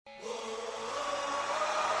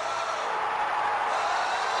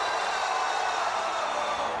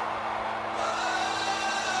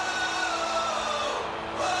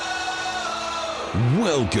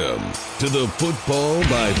Welcome to the Football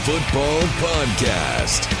by Football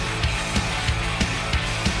podcast.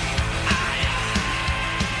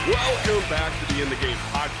 Welcome back to the In the Game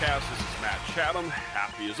podcast. This is Matt Chatham.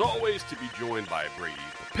 Happy as always to be joined by Brady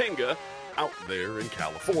Poppinga out there in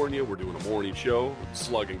California. We're doing a morning show,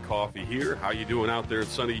 slugging coffee here. How you doing out there in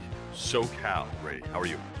sunny SoCal, Brady? How are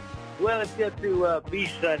you? Well, it's yet to be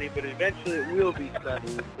sunny, but eventually it will be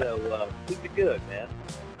sunny, so we'll be good, man.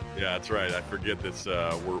 Yeah, that's right. I forget this.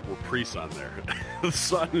 We're pre-sun there. The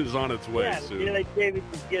sun is on its way soon. Yeah, like David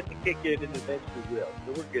is yet to kick in and eventually will.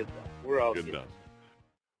 So we're good though. We're all good. Enough.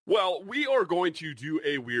 Well, we are going to do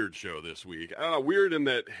a weird show this week. Weird in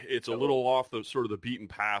that it's a little off the sort of the beaten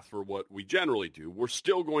path for what we generally do. We're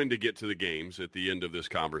still going to get to the games at the end of this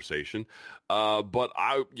conversation. But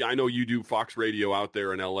I know you do Fox Radio out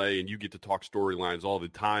there in L.A., and you get to talk storylines all the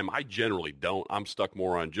time. I generally don't. I'm stuck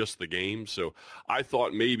more on just the games. So I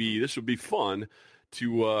thought maybe this would be fun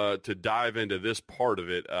to dive into this part of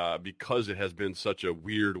it because it has been such a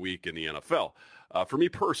weird week in the NFL. For me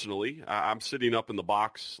personally, I'm sitting up in the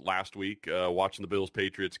box last week watching the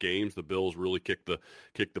Bills-Patriots games. The Bills really kicked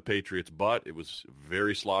the Patriots' butt. It was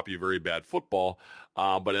very sloppy, very bad football.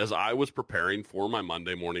 But as I was preparing for my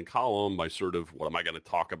Monday morning column, my sort of what am I going to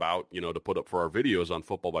talk about, to put up for our videos on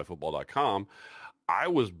footballbyfootball.com, I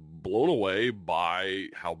was blown away by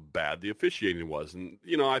how bad the officiating was. And,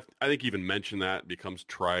 I think even mention that becomes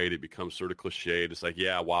trite. It becomes sort of cliched. It's like,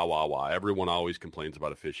 yeah, wah. Everyone always complains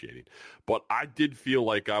about officiating. But I did feel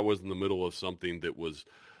like I was in the middle of something that was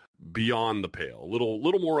beyond the pale, a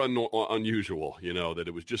little more unusual, that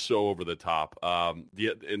it was just so over the top.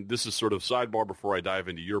 And this is sort of sidebar before I dive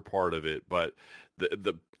into your part of it, but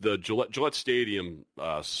the Gillette Stadium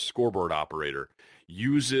scoreboard operator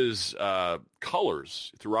uses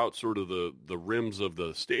colors throughout sort of the rims of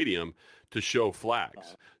the stadium to show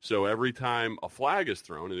flags. So every time a flag is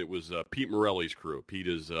thrown, and it was Pete Morelli's crew. Pete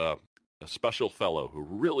is a special fellow who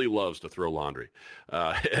really loves to throw laundry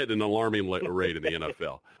at an alarming rate in the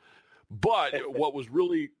NFL. But what was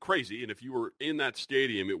really crazy, and if you were in that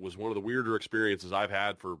stadium, it was one of the weirder experiences I've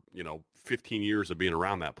had for, 15 years of being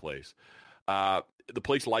around that place. The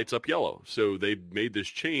place lights up yellow. So they made this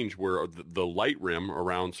change where the light rim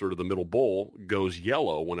around sort of the middle bowl goes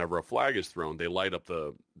yellow whenever a flag is thrown. They light up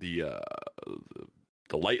the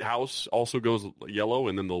lighthouse also goes yellow,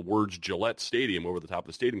 and then the words Gillette Stadium over the top of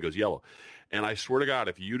the stadium goes yellow. And I swear to God,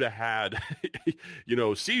 if you'd have had,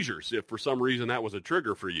 seizures, if for some reason that was a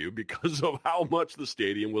trigger for you because of how much the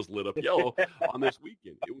stadium was lit up yellow on this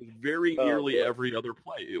weekend. It was very nearly every other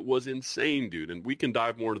play. It was insane, dude. And we can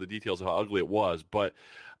dive more into the details of how ugly it was. But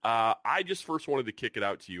I just first wanted to kick it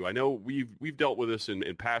out to you. I know we've dealt with this in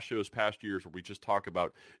past shows, past years, where we just talk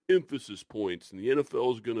about emphasis points, and the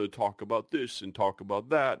NFL is going to talk about this and talk about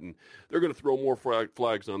that, and they're going to throw more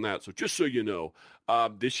flags on that. So just so you know,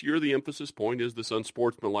 this year the emphasis point is this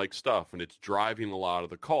unsportsmanlike stuff, and it's driving a lot of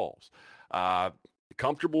the calls.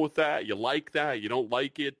 Comfortable with that? You like that? You don't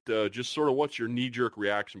like it? Just sort of what's your knee-jerk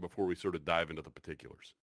reaction before we sort of dive into the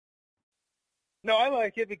particulars? No, I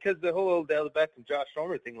like it because the whole Odell Beckham, Josh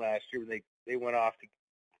Norman thing last year when they went off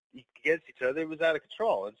against each other, it was out of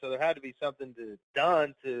control. And so there had to be something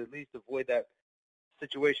done to at least avoid that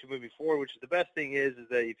situation moving forward, which is the best thing is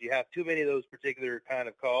that if you have too many of those particular kind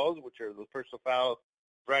of calls, which are those personal foul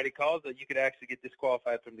variety calls, that you could actually get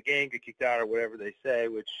disqualified from the game, get kicked out or whatever they say,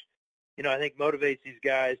 which, I think motivates these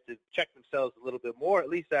guys to check themselves a little bit more, at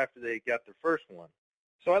least after they got their first one.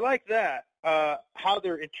 So I like that, how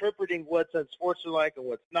they're interpreting what's unsportsmanlike and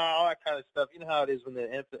what's not, all that kind of stuff. You know how it is when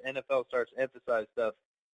the NFL starts to emphasize stuff.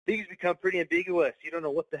 Things become pretty ambiguous. You don't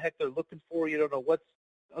know what the heck they're looking for. You don't know what's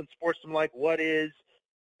unsportsmanlike, what is.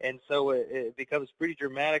 And so it becomes pretty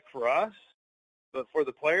dramatic for us. But for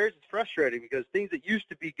the players, it's frustrating because things that used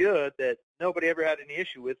to be good that nobody ever had any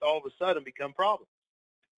issue with all of a sudden become problems.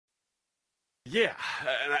 Yeah,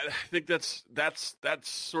 and I think that's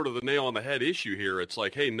sort of the nail on the head issue here. It's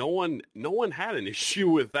like, hey, no one had an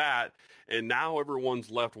issue with that, and now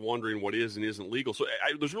everyone's left wondering what is and isn't legal. So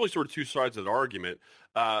there's really sort of two sides of the argument.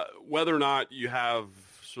 Whether or not you have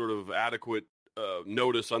sort of adequate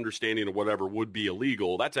notice, understanding of whatever would be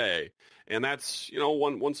illegal, that's A. And that's,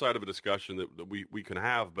 one side of a discussion that we can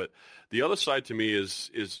have. But the other side to me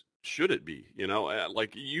is should it be?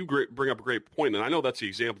 Like you bring up a great point, and I know that's the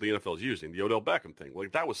example the NFL is using, the Odell Beckham thing.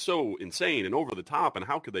 Like that was so insane and over the top, and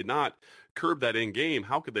how could they not curb that in game?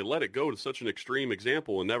 How could they let it go to such an extreme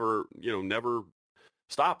example and never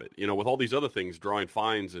stop it? With all these other things, drawing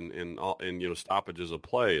fines and stoppages of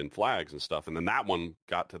play and flags and stuff, and then that one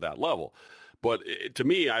got to that level. to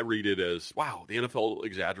me, I read it as, wow, the NFL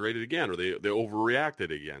exaggerated again, or they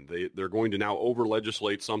overreacted again. They're going to now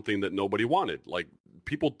over-legislate something that nobody wanted. Like,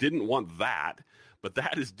 people didn't want that, but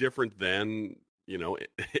that is different than,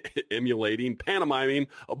 emulating, pantomiming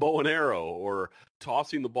a bow and arrow, or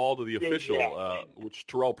tossing the ball to the official, which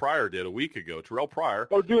Terrell Pryor did a week ago. Terrell Pryor.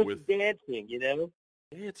 Or doing some dancing,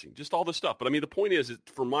 Dancing, just all this stuff. But, I mean, the point is,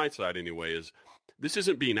 from my side anyway, is this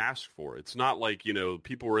isn't being asked for. It's not like,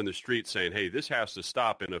 people were in the street saying, hey, this has to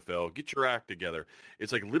stop, NFL. Get your act together.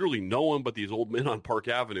 It's like literally no one but these old men on Park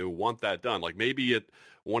Avenue want that done. Like maybe at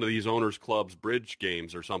one of these owners' clubs bridge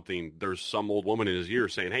games or something, there's some old woman in his ear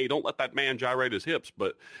saying, hey, don't let that man gyrate his hips.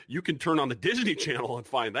 But you can turn on the Disney Channel and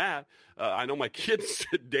find that. I know my kids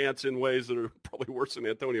dance in ways that are probably worse than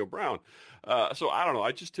Antonio Brown. So I don't know.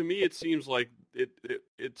 To me, it seems like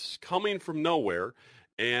it's coming from nowhere.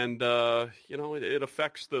 And, it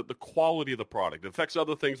affects the quality of the product. It affects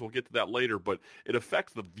other things. We'll get to that later, but it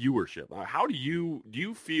affects the viewership. How do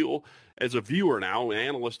you feel as a viewer now, an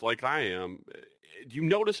analyst like I am, do you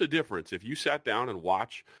notice a difference if you sat down and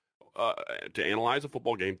watch to analyze a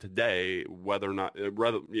football game today, whether or not,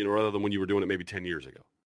 rather than when you were doing it maybe 10 years ago?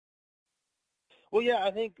 Well, yeah,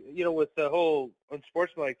 I think, with the whole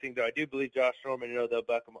unsportsmanlike thing, though, I do believe Josh Norman and Odell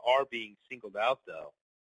Beckham are being singled out, though.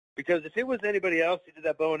 Because if it was anybody else who did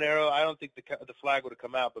that bow and arrow, I don't think the flag would have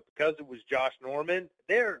come out. But because it was Josh Norman,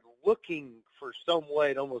 they're looking for some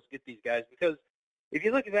way to almost get these guys. Because if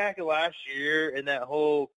you look back at last year and that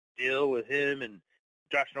whole deal with him and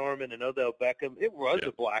Josh Norman and Odell Beckham, it was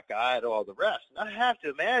a black eye to all the rest. And I have to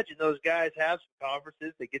imagine those guys have some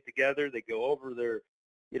conferences. They get together. They go over their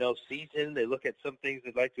season. They look at some things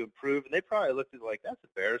they'd like to improve, and they probably looked at it like, that's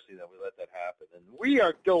embarrassing that we let that happen. And we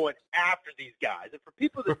are going after these guys. And for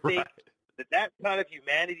people to think that kind of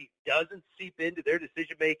humanity doesn't seep into their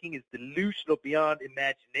decision-making is delusional beyond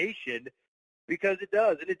imagination, because it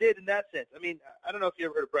does, and it did in that sense. I mean, I don't know if you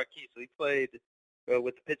ever heard of Brett Kiesel. He played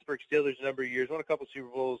with the Pittsburgh Steelers a number of years, won a couple Super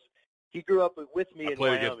Bowls. He grew up with me in Wyoming.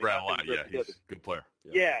 I played against Brad a lot. Yeah, he's a good player.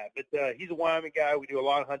 Yeah, but he's a Wyoming guy. We do a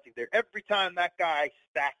lot of hunting there. Every time that guy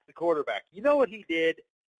stacked the quarterback, you know what he did,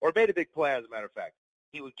 or made a big play, as a matter of fact?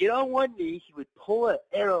 He would get on one knee. He would pull an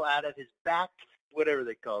arrow out of his back, whatever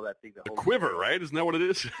they call that thing. The quiver, right? Isn't that what it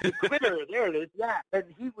is? The quiver, there it is, yeah. And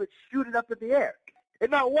he would shoot it up in the air.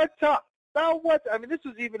 And not one time. Not one time. I mean, this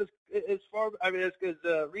was even as far, as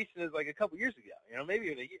recent as like a couple years ago. Maybe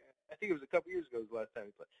even a year. I think it was a couple years ago was the last time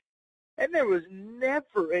he played. And there was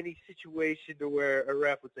never any situation to where a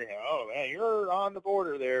ref would say, oh, man, you're on the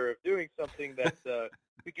border there of doing something that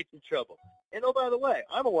could get you in trouble. And, oh, by the way,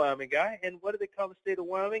 I'm a Wyoming guy, and what do they call the state of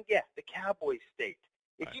Wyoming? Yeah, the Cowboy State.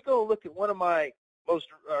 If you go look at one of my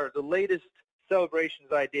the latest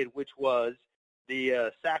celebrations I did, which was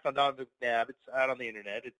the sack on Donovan McNabb, it's out on the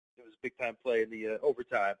Internet. It was a big-time play in the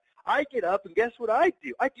overtime. I get up, and guess what I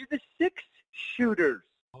do? I do the six-shooters.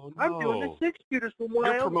 Oh, no. I'm doing the six-shooters from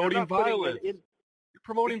Wyoming. You're promoting violence. You're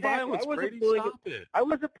promoting violence, Brady. Stop it. I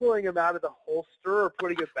wasn't pulling him out of the holster or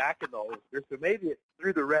putting it back in the holster, so maybe it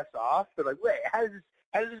threw the refs off. They're like, wait, how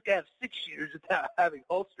does this guy have six shooters without having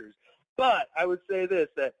holsters? But I would say this,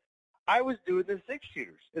 that I was doing the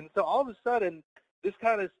six-shooters. And so all of a sudden, this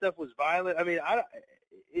kind of stuff was violent. I mean,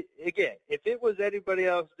 again, if it was anybody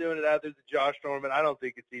else doing it other than Josh Norman, I don't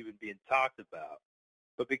think it's even being talked about.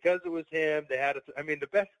 But because it was him, they had the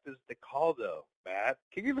best is the call, though, Matt.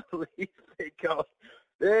 Can you believe they called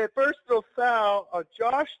the personal foul on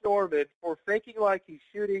Josh Norman for faking like he's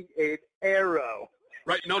shooting an arrow?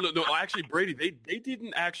 Right. No. Actually, Brady, they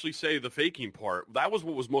didn't actually say the faking part. That was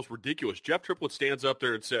what was most ridiculous. Jeff Triplett stands up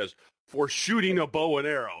there and says, for shooting a bow and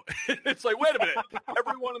arrow. It's like, wait a minute.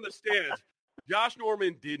 Everyone in the stands, Josh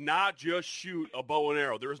Norman did not just shoot a bow and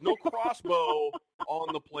arrow. There is no crossbow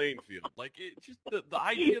on the playing field. Like, it's just the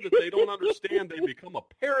idea that they don't understand they become a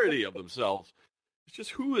parody of themselves. It's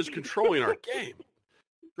just who is controlling our game.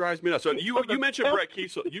 Drives me nuts. So you mentioned Brett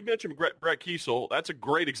Kiesel. You mentioned Brett Kiesel. That's a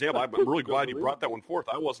great example. I'm really glad you brought that one forth.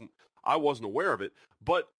 I wasn't aware of it.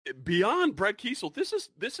 But beyond Brett Kiesel,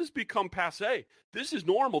 this has become passé. This is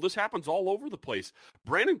normal. This happens all over the place.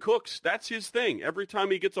 Brandon Cooks, that's his thing. Every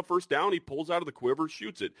time he gets a first down, he pulls out of the quiver,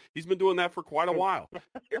 shoots it. He's been doing that for quite a while.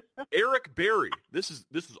 Eric Berry, this is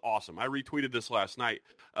awesome. I retweeted this last night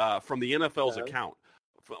from the NFL's account.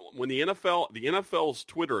 When the NFL's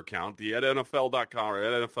Twitter account, the @NFL.com or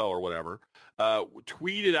 @NFL or whatever,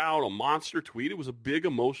 tweeted out a monster tweet. It was a big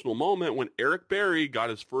emotional moment when Eric Berry got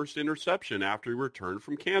his first interception after he returned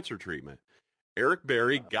from cancer treatment. Eric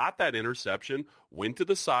Berry got that interception, went to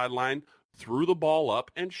the sideline, threw the ball up,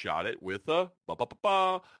 and shot it with a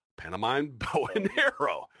pantomime bow and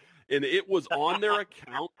arrow. And it was on their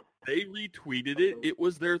account They retweeted it. It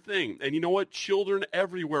was their thing. And you know what? Children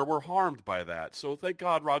everywhere were harmed by that. So thank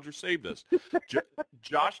God Roger saved us.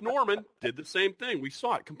 Josh Norman did the same thing. We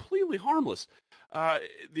saw it. Completely harmless.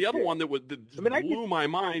 The other one that blew my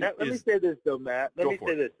mind Let me say this, though, Matt. Let me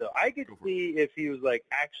say this, though. I could see if he was,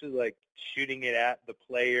 actually, shooting it at the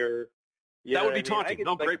player. That would be taunting.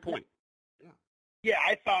 No, great point. Yeah,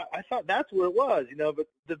 I thought that's where it was, But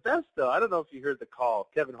the best, though, I don't know if you heard the call.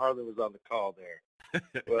 Kevin Harlan was on the call there.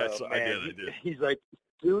 Well, I did. He's like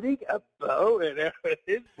shooting a bow, and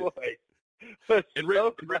his voice was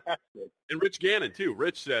so classic. And Rich Gannon too.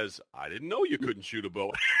 Rich says, "I didn't know you couldn't shoot a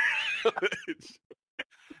bow."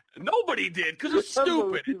 Nobody did because it's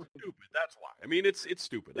stupid. It's stupid. That's why. I mean, it's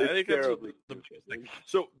stupid. I think that's the biggest thing.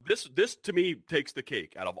 So this to me takes the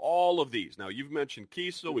cake out of all of these. Now you've mentioned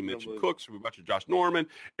Kiesel, we mentioned Cooks, we mentioned Josh Norman,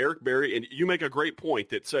 Eric Berry, and you make a great point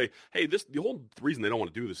that say, hey, the whole reason they don't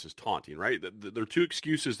want to do this is taunting, right? There are two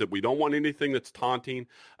excuses that we don't want anything that's taunting.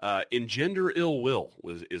 Engender ill will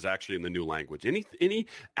is actually in the new language. Any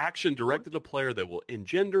action directed at a player that will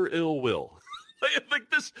engender ill will. I think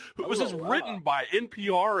this was written by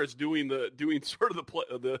NPR as doing sort of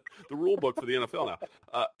the rule book for the NFL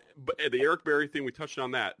now. But the Eric Berry thing, we touched on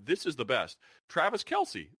that. This is the best. Travis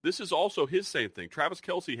Kelce, this is also his same thing. Travis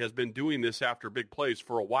Kelce has been doing this after big plays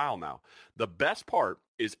for a while now. The best part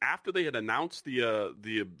is after they had announced the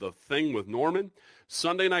thing with Norman,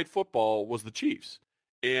 Sunday Night Football was the Chiefs,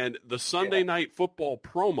 and the Sunday Night Football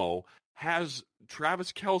promo has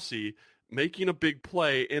Travis Kelce making a big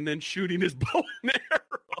play and then shooting his bow and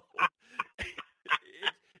arrow.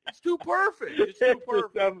 It's too perfect. It's too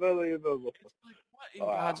perfect. It's unbelievable. It's like, what in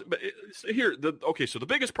God's... But so the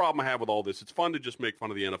biggest problem I have with all this, it's fun to just make fun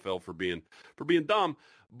of the NFL for being dumb,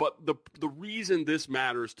 but the reason this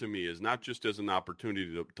matters to me is not just as an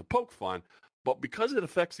opportunity to poke fun, but because it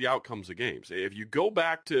affects the outcomes of games. If you go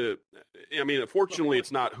back to, unfortunately,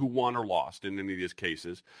 it's not who won or lost in any of these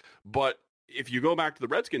cases, but if you go back to the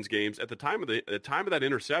Redskins games, at the time of that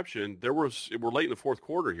interception, we're late in the fourth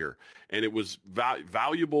quarter here, and it was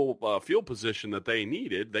valuable field position that they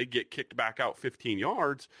needed. They get kicked back out 15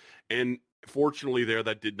 yards, and fortunately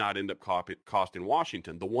that did not end up costing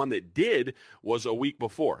Washington. The one that did was a week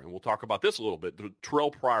before, and we'll talk about this a little bit, the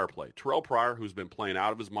Terrell Pryor play. Terrell Pryor, who's been playing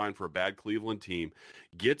out of his mind for a bad Cleveland team,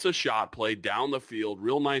 gets a shot play down the field,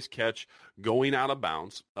 real nice catch, going out of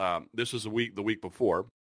bounds. This is the week before.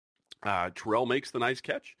 Terrell makes the nice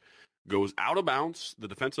catch, goes out of bounds. The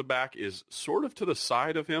defensive back is sort of to the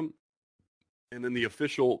side of him, and then the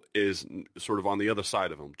official is sort of on the other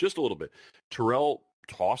side of him, just a little bit. Terrell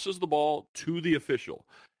tosses the ball to the official.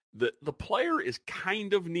 The player is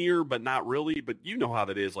kind of near, but not really. But you know how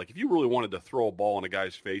that is. Like if you really wanted to throw a ball in a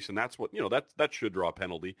guy's face, and that's what that should draw a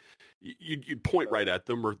penalty. You'd point right at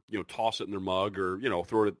them, or toss it in their mug, or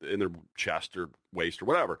throw it in their chest or waist or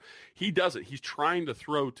whatever. He doesn't. He's trying to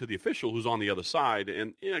throw to the official who's on the other side,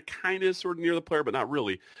 and kind of sort of near the player, but not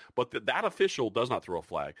really. But that official does not throw a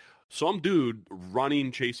flag. Some dude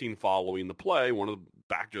running, chasing, following the play, one of the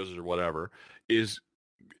back judges or whatever, is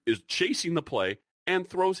chasing the play and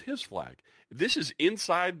throws his flag. This is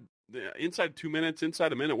inside 2 minutes,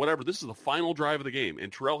 inside a minute, whatever. This is the final drive of the game,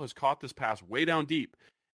 and Terrell has caught this pass way down deep,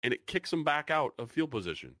 and it kicks him back out of field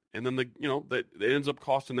position. And then that ends up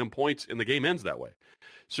costing them points, and the game ends that way.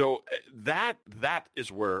 So that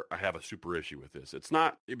is where I have a super issue with this. It's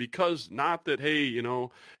not that, hey,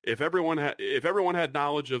 if everyone had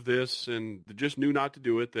knowledge of this and just knew not to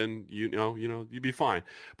do it, then you'd be fine.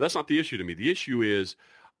 But that's not the issue to me. The issue is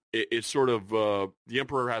it's sort of the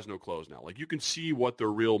emperor has no clothes now. Like you can see what their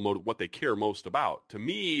real motive, what they care most about. To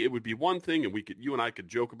me, it would be one thing, and you and I could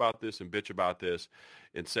joke about this and bitch about this,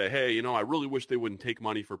 and say, hey, I really wish they wouldn't take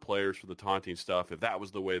money for players for the taunting stuff. If that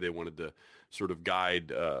was the way they wanted to sort of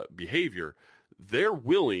guide behavior, they're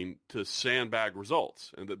willing to sandbag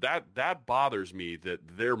results, and that bothers me. That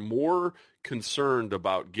they're more concerned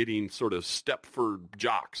about getting sort of Stepford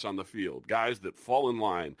jocks on the field, guys that fall in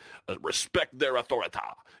line, respect their authority,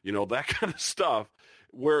 that kind of stuff,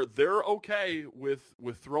 where they're okay with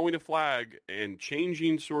throwing a flag and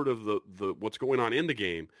changing sort of the what's going on in the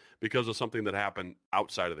game because of something that happened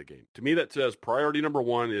outside of the game. To me, that says priority number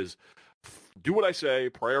one is do what I say.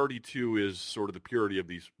 Priority two is sort of the purity of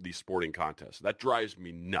these sporting contests. That drives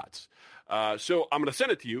me nuts. So I'm going to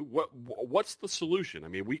send it to you. What's the solution? I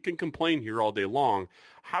mean, we can complain here all day long.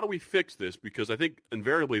 How do we fix this? Because I think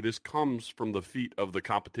invariably this comes from the feet of the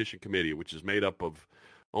competition committee, which is made up of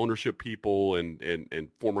ownership people and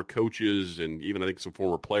former coaches, and even I think some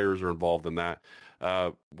former players are involved in that.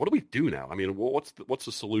 What do we do now? I mean, what's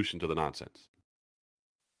the solution to the nonsense?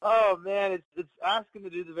 Oh man, it's asking to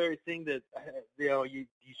do the very thing that you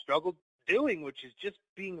struggled doing, which is just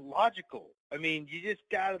being logical. I mean, you just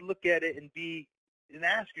got to look at it and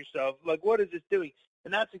ask yourself, like, what is this doing?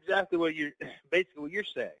 And that's exactly what you're basically what you're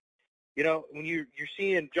saying. You know, when you're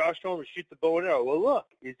seeing Josh Norman shoot the bow and arrow, well, look,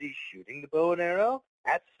 is he shooting the bow and arrow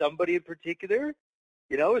at somebody in particular?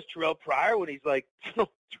 You know, is Terrell Pryor when he's like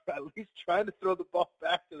at least trying to throw the ball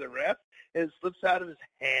back to the ref and it slips out of his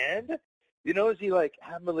hand? You know, is he like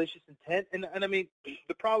have malicious intent? And I mean,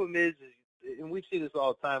 the problem is, and we see this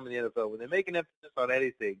all the time in the NFL, when they make an emphasis on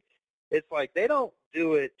anything, it's like they don't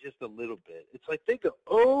do it just a little bit. It's like they go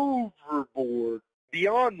overboard,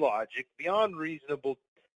 beyond logic, beyond reasonable,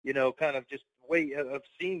 kind of just way of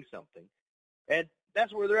seeing something. And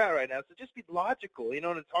that's where they're at right now. So just be logical, and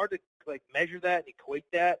it's hard to like measure that and equate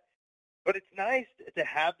that. But it's nice to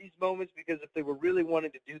have these moments because if they were really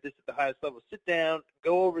wanting to do this at the highest level, sit down,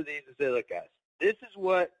 go over these and say, look, guys, this is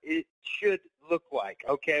what it should look like,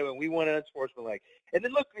 okay, when we want an unsportsmanlike. And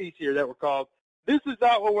then look at these here that were called, this is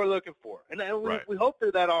not what we're looking for. And we hope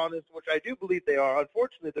they're that honest, which I do believe they are.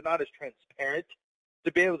 Unfortunately, they're not as transparent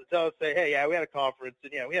to be able to tell us, say, hey, yeah, we had a conference,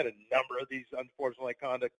 and, we had a number of these unsportsmanlike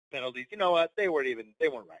conduct penalties. You know what? They weren't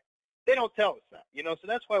right. They don't tell us that, so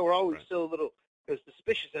that's why we're always still a little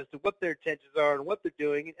suspicious as to what their intentions are and what they're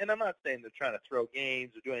doing. And I'm not saying they're trying to throw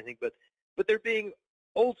games or do anything, but they're being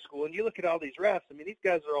old school. And you look at all these refs, I mean, these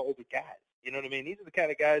guys are all older guys. You know what I mean? These are the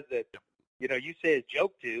kind of guys that, you say a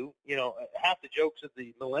joke to, half the jokes of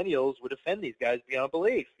the millennials would offend these guys beyond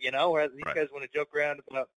belief, whereas these guys want to joke around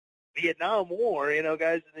about Vietnam War,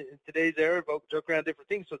 guys in today's era joke around different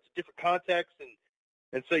things. So it's a different context.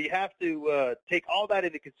 And so you have to take all that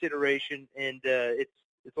into consideration, and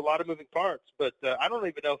it's a lot of moving parts. But I don't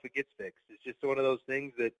even know if it gets fixed. It's just one of those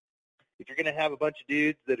things that if you're going to have a bunch of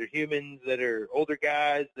dudes that are humans, that are older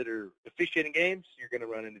guys, that are officiating games, you're going to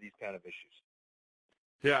run into these kind of issues.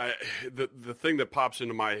 Yeah, the thing that pops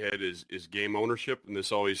into my head is game ownership, and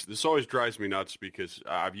this always drives me nuts because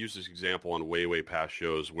I've used this example on way past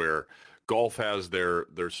shows where golf has their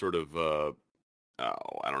sort of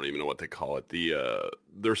I don't even know what they call it,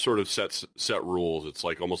 their sort of set rules. It's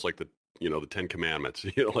like almost like the 10 Commandments,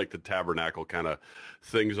 like the tabernacle kind of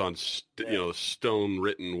things on, stone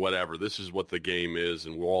written, whatever. This is what the game is,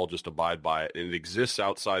 and we'll all just abide by it. And it exists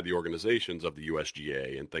outside the organizations of the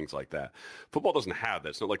USGA and things like that. Football doesn't have that.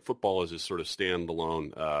 It's not like football is this sort of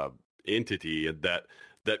standalone entity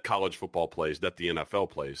that college football plays, that the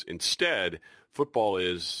NFL plays. Instead, football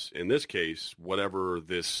is, in this case, whatever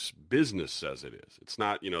this business says it is. It's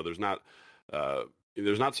not,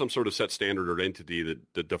 there's not some sort of set standard or entity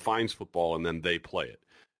that defines football and then they play it.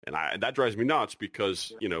 And that drives me nuts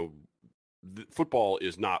because, football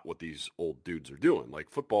is not what these old dudes are doing. Like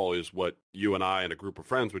football is what you and I and a group of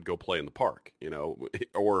friends would go play in the park,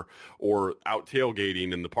 or out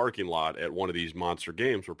tailgating in the parking lot at one of these monster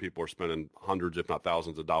games where people are spending hundreds, if not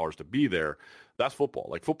thousands of dollars to be there. That's football.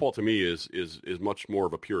 Like football to me is much more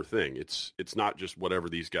of a pure thing. It's not just whatever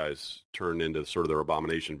these guys turn into sort of their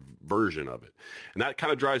abomination version of it. And that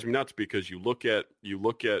kind of drives me nuts because you look at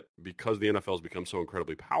because the NFL has become so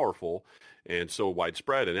incredibly powerful and so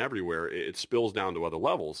widespread and everywhere, it spills down to other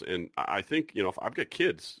levels. And I think, if I've got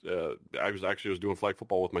kids, I was doing flag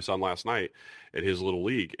football with my son last night at his little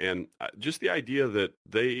league. And just the idea that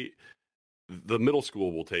the middle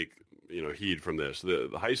school will take, heed from this. The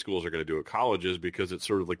high schools are going to do it, colleges, because it's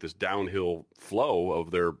sort of like this downhill flow of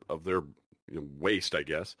their waste, I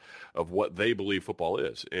guess, of what they believe football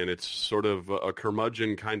is. And it's sort of a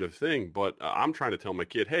curmudgeon kind of thing. But I'm trying to tell my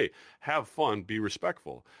kid, hey, have fun, be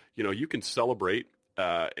respectful. You can celebrate.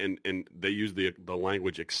 And they use the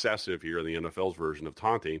language excessive here in the NFL's version of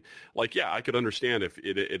taunting. Like, yeah, I could understand if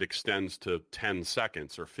it extends to 10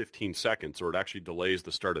 seconds or 15 seconds or it actually delays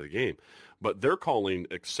the start of the game. But they're calling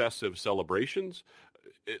excessive celebrations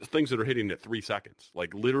things that are hitting at 3 seconds.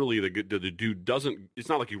 Like literally the dude doesn't, it's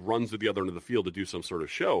not like he runs to the other end of the field to do some sort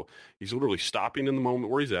of show. He's literally stopping in the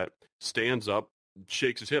moment where he's at, stands up,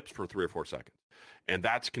 shakes his hips for 3 or 4 seconds. And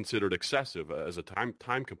that's considered excessive as a time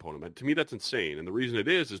component. And to me, that's insane. And the reason it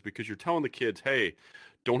is because you're telling the kids, hey,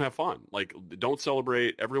 don't have fun. Like, don't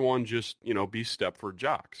celebrate. Everyone just, be Stepford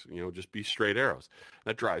jocks. Just be straight arrows.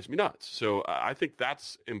 That drives me nuts. So I think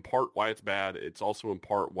that's in part why it's bad. It's also in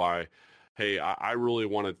part why, hey, I really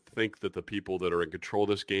want to think that the people that are in control of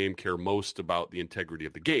this game care most about the integrity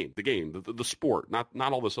of the game, the sport, not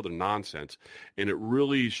all this other nonsense. And it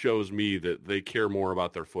really shows me that they care more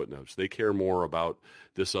about their footnotes. They care more about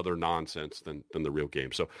this other nonsense than the real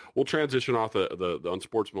game. So we'll transition off the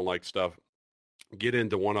unsportsmanlike stuff. get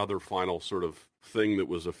into one other final sort of thing that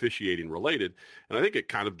was officiating related, and I think it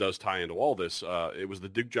kind of does tie into all this. It was the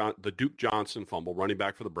Duke Johnson fumble, running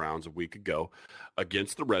back for the Browns a week ago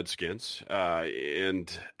against the Redskins,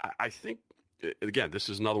 and I think, again, this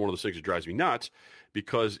is another one of those things that drives me nuts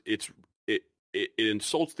because it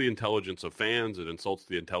insults the intelligence of fans, it insults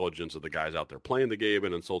the intelligence of the guys out there playing the game,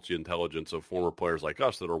 and insults the intelligence of former players like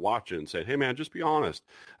us that are watching and saying, hey, man, just be honest.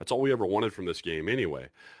 That's all we ever wanted from this game anyway.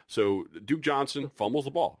 So Duke Johnson fumbles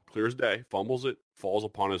the ball, clear as day, fumbles it, falls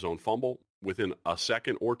upon his own fumble. Within a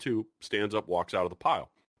second or two, stands up, walks out of the pile.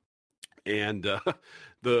 And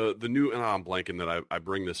the new, and I'm blanking that I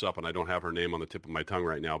bring this up, and I don't have her name on the tip of my tongue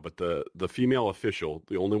right now, but the female official,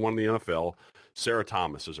 the only one in the NFL, Sarah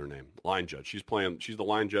Thomas is her name, line judge. She's the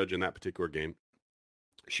line judge in that particular game.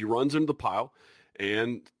 She runs into the pile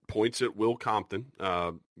and points at Will Compton,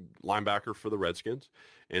 linebacker for the Redskins,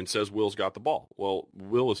 and says Will's got the ball. Well,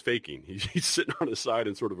 Will is faking. He's sitting on his side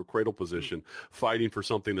in sort of a cradle position, fighting for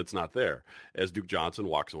something that's not there, as Duke Johnson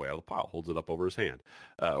walks away out of the pile, holds it up over his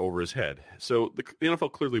head. So the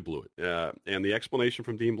NFL clearly blew it. And the explanation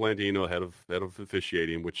from Dean Blandino, head of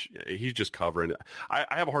officiating, which he's just covering. I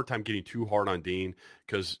have a hard time getting too hard on Dean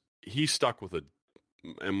because he's stuck with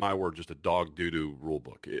in my word, just a dog doo-doo rule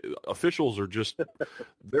book. Officials are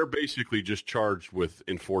they're basically just charged with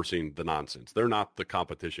enforcing the nonsense. They're not the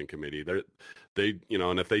competition committee. And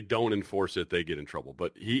if they don't enforce it, they get in trouble.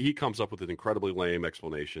 But he comes up with an incredibly lame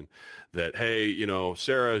explanation that, hey,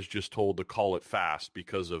 Sarah is just told to call it fast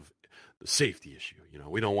because of the safety issue.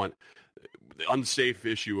 We don't want the unsafe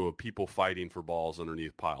issue of people fighting for balls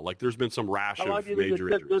underneath pile. Like there's been some rash of major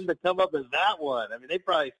injuries. How long to come up with that one? I mean, they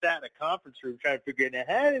probably sat in a conference room trying to figure out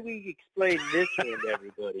how do we explain this one to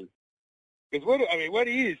everybody? Because what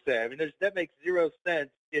do you say? I mean, that makes zero sense.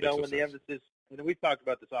 When the emphasis, and we've talked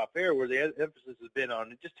about this off air, where the emphasis has been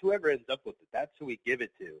on just whoever ends up with it. That's who we give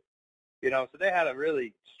it to. So they had to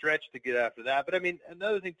really stretch to get after that. But I mean,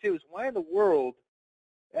 another thing too is why in the world,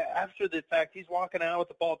 after the fact he's walking out with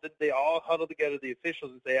the ball, did they all huddle together, the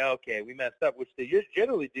officials, and say, okay, we messed up, which they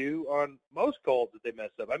generally do on most calls that they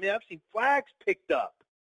mess up. I mean, I've seen flags picked up.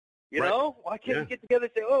 Know? Why can't we get together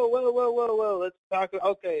and say, oh, whoa, let's talk.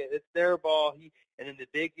 Okay, it's their ball. And then the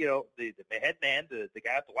big, the head man, the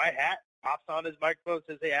guy with the white hat, pops on his microphone and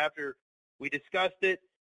says, hey, after we discussed it,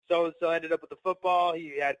 so-and-so ended up with the football.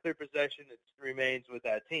 He had clear possession. It remains with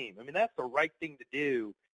that team. I mean, that's the right thing to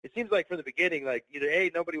do. It seems like from the beginning, like either A,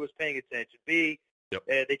 nobody was paying attention, B,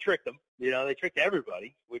 they tricked them. They tricked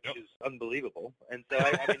everybody, which is unbelievable. And so,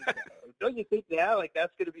 I mean, don't you think now, like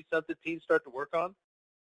that's going to be something teams start to work on?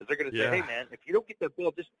 Because they're going to say, hey, man, if you don't get the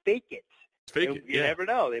ball, just fake it. You never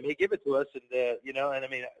know. They may give it to us, and I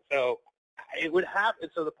mean, so it would happen.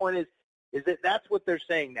 So the point is that that's what they're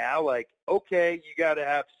saying now. Like, okay, you got to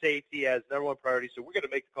have safety as number one priority, so we're going to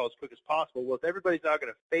make the call as quick as possible. Well, if everybody's not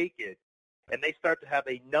going to fake it, and they start to have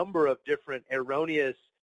a number of different erroneous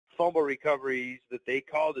fumble recoveries that they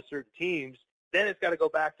call to certain teams, then it's got to go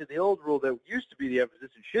back to the old rule that used to be the emphasis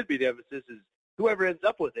and should be the emphasis is whoever ends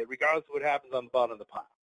up with it, regardless of what happens on the bottom of the pile,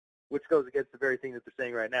 which goes against the very thing that they're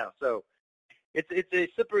saying right now. So it's a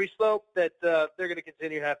slippery slope that they're going to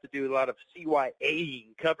continue to have to do a lot of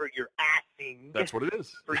CYA-ing, cover your assing. That's what it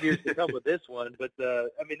is. For years to come with this one. But, I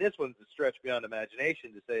mean, this one's a stretch beyond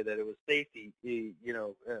imagination to say that it was safety.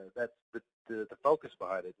 That's the focus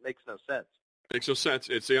behind it. It makes no sense. Makes no sense.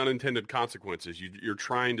 It's the unintended consequences. You're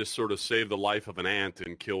trying to sort of save the life of an ant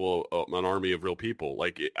and kill an army of real people.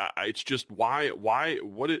 Like it's just I'm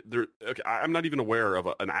not even aware of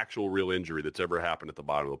an actual real injury that's ever happened at the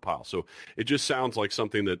bottom of the pile. So it just sounds like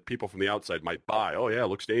something that people from the outside might buy. Oh yeah, it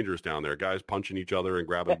looks dangerous down there. Guys punching each other and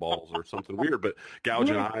grabbing balls or something weird, but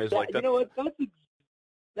gouging eyes like that. You know what?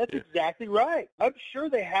 That's exactly right. I'm sure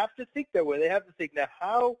they have to think that way. They have to think, now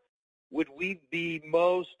how would we be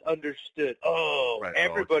most understood?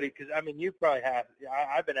 Everybody, because, I mean, you probably have.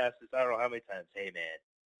 I've been asked this I don't know how many times. Hey, man,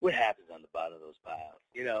 what happens on the bottom of those piles?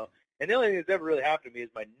 And the only thing that's ever really happened to me is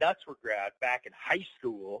my nuts were grabbed back in high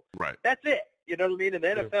school. Right. That's it. You know what I mean? And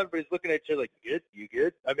then if everybody's looking at you like, you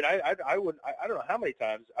good? I mean, I don't know how many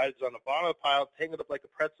times I was on the bottom of the pile, tangled up like a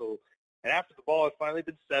pretzel, and after the ball had finally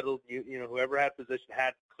been settled, whoever had possession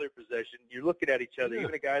had clear possession. You're looking at each other,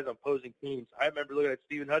 even the guys on opposing teams. I remember looking at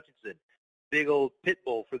Stephen Hutchinson, big old pit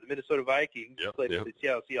bull for the Minnesota Vikings, played for the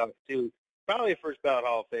Seattle Seahawks too. Probably a first ballot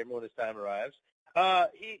Hall of Famer when his time arrives.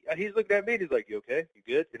 He's looking at me and he's like, "You okay? You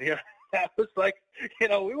good?" And that was like,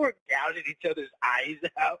 we weren't gouging each other's eyes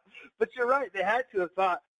out. But you're right; they had to have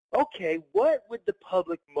thought, okay, what would the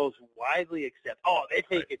public most widely accept? Oh, they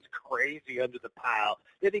think it's crazy under the pile.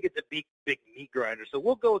 They think it's a big meat grinder. So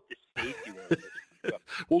we'll go with the safety one.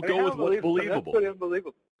 We'll go with what's believable. That's pretty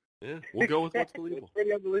unbelievable. Yeah, we'll go with what's believable. It's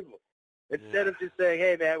pretty unbelievable. Instead of just saying,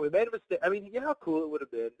 hey, man, we made a mistake. I mean, you know how cool it would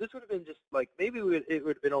have been? This would have been just like maybe it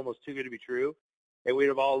would have been almost too good to be true, and we'd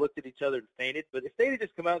have all looked at each other and fainted. But if they had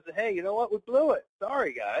just come out and said, hey, you know what? We blew it.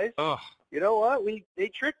 Sorry, guys. Ugh. You know what? They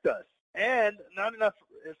tricked us. And not enough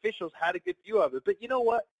officials had a good view of it. But you know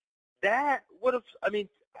what? That would have, I mean,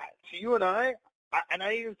 to you and I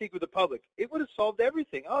even think with the public, it would have solved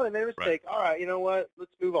everything. Oh, they made a mistake. Right. All right, you know what?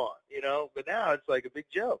 Let's move on. But now it's like a big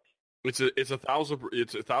joke. It's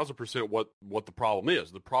 1,000% what the problem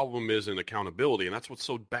is. The problem is in accountability, and that's what's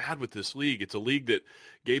so bad with this league. It's a league that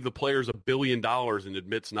gave the players $1 billion and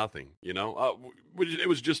admits nothing. It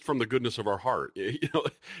was just from the goodness of our heart.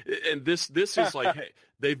 And this is like, hey,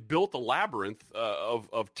 they've built a labyrinth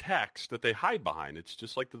of text that they hide behind. It's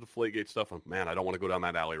just like the Deflategate stuff. Man, I don't want to go down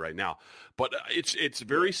that alley right now. But it's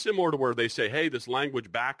very similar to where they say, hey, this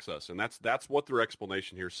language backs us, and that's what their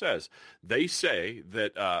explanation here says. They say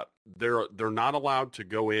that they're not allowed to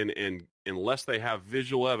go in and unless they have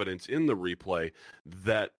visual evidence in the replay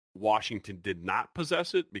that Washington did not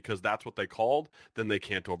possess it because that's what they called, then they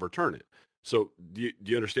can't overturn it. So do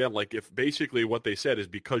you understand? Like if basically what they said is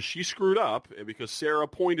because she screwed up and because Sarah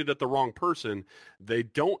pointed at the wrong person, they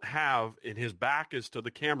don't have, and his back is to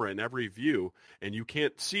the camera in every view, and you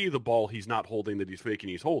can't see the ball he's not holding that he's faking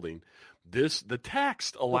he's holding. The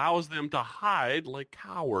text allows them to hide like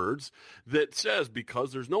cowards that says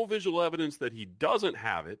because there's no visual evidence that he doesn't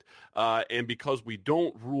have it, and because we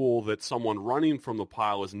don't rule that someone running from the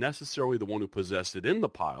pile is necessarily the one who possessed it in the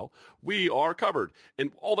pile, we are covered.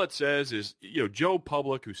 And all that says is, Joe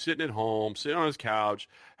Public, who's sitting at home, sitting on his couch,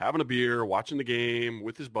 having a beer, watching the game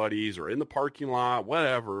with his buddies or in the parking lot,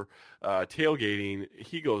 whatever, tailgating,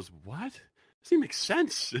 he goes, what? Doesn't even make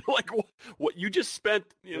sense. Like what you just spent,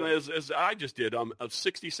 as I just did, of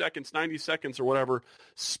 60 seconds, 90 seconds or whatever,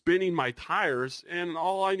 spinning my tires, and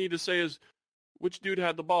all I need to say is, which dude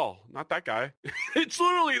had the ball? Not that guy. It's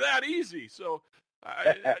literally that easy. So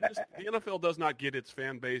the NFL does not get its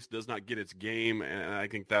fan base, does not get its game, and I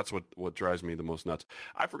think that's what drives me the most nuts.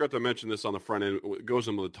 I forgot to mention this on the front end. It goes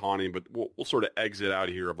into the taunting, but we'll sort of exit out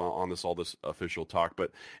of here on all this official talk.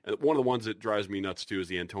 But one of the ones that drives me nuts too is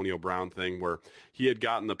the Antonio Brown thing, where he had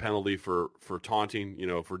gotten the penalty for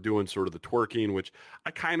taunting, for doing sort of the twerking, which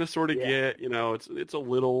I kind of sort of get. It's a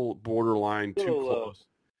little borderline too close.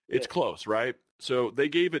 It's close, right? So they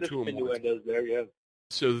gave it to him. There, yeah.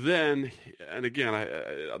 So then, and again,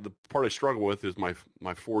 the part I struggle with is my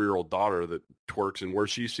 4-year-old daughter that twerks, and where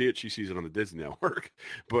she sees it on the Disney Network.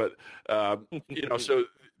 But, so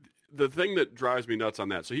the thing that drives me nuts on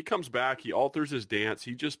that, so he comes back, he alters his dance,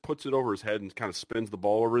 he just puts it over his head and kind of spins the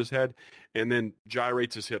ball over his head, and then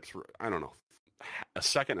gyrates his hips for, I don't know, a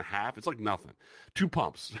second and a half. It's like nothing. 2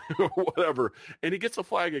 pumps, whatever. And he gets a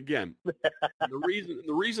flag again.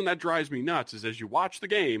 The reason that drives me nuts is as you watch the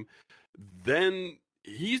game, then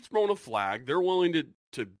he's thrown a flag. They're willing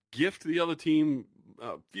to gift the other team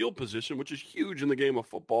field position, which is huge in the game of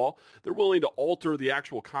football. They're willing to alter the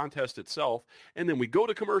actual contest itself. And then we go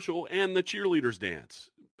to commercial and the cheerleaders dance,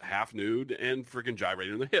 half nude and freaking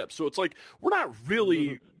gyrating the hips. So it's like we're not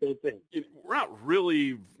really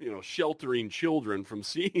sheltering children from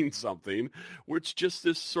seeing something where it's just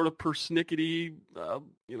this sort of persnickety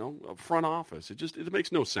front office. It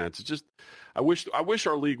makes no sense. It's just I wish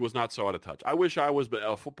our league was not so out of touch. I wish I was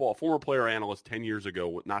a former player analyst 10 years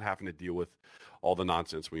ago, not having to deal with all the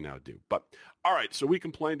nonsense we now do. But all right, so we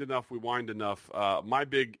complained enough, we whined enough. My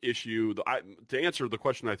big issue, to answer the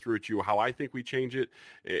question I threw at you, how I think we change it,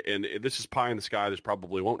 and this is pie in the sky. This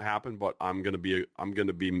probably won't happen, but I'm going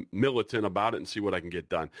to be militant about it and see what I can get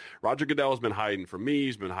done. Roger Goodell has been hiding from me.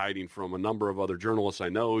 He's been hiding from a number of other journalists I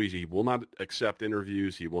know. He will not accept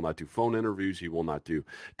interviews. He will not do phone interviews. He will not do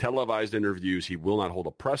televised interviews. He will not hold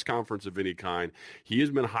a press conference of any kind. He has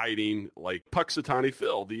been hiding like Puxatawny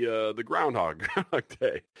Phil, the Groundhog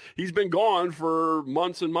Day. He's been gone for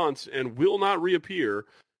months and months and will not reappear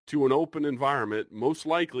to an open environment, most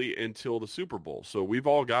likely until the Super Bowl. So we've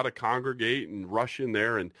all got to congregate and rush in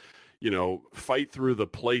there and, fight through the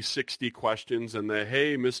play 60 questions and the,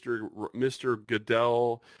 hey, Mr.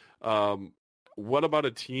 Goodell, what about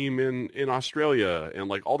a team in Australia, and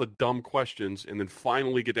like all the dumb questions, and then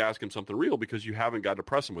finally get to ask him something real because you haven't got to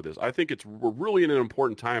press him with this. I think we're really in an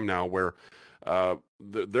important time now where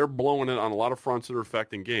they're blowing it on a lot of fronts that are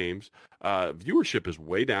affecting games. Viewership is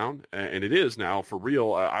way down, and it is now for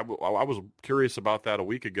real. I was curious about that a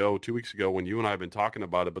week ago, 2 weeks ago, when you and I have been talking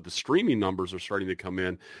about it, but the streaming numbers are starting to come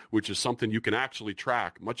in, which is something you can actually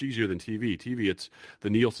track much easier than TV. TV, it's the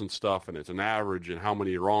Nielsen stuff, and it's an average and how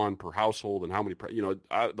many are on per household and how many,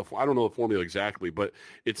 I don't know the formula exactly, but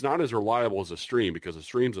it's not as reliable as a stream, because a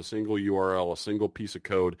stream's a single URL, a single piece of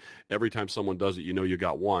code. Every time someone does it, you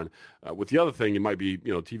got one. With the other thing, it might be,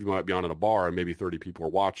 TV might be on in a bar and maybe 30 people are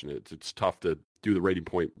watching it. It's tough to do the rating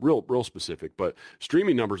point real specific, but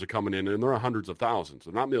streaming numbers are coming in and they're hundreds of thousands,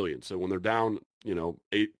 they're not millions. So when they're down,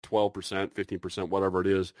 8, 12%, 15%, whatever it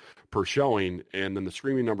is per showing, and then the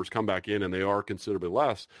streaming numbers come back in and they are considerably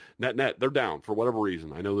less, net, they're down for whatever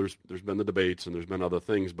reason. I know there's been the debates and there's been other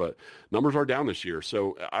things, but numbers are down this year.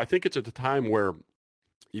 So I think it's at the time where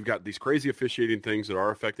you've got these crazy officiating things that are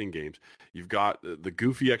affecting games. You've got the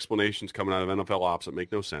goofy explanations coming out of NFL ops that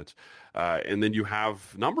make no sense. And then you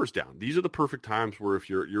have numbers down. These are the perfect times where if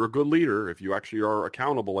you're a good leader, if you actually are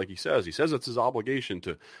accountable, like he says it's his obligation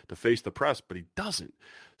to face the press, but he doesn't.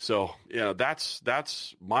 So,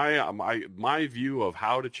 that's my view of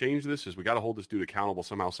how to change this is we got to hold this dude accountable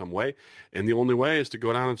somehow, some way. And the only way is to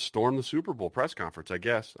go down and storm the Super Bowl press conference, I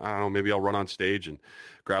guess. I don't know, maybe I'll run on stage and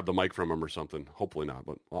grab the mic from him or something. Hopefully not,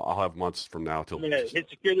 but I'll have months from now till. His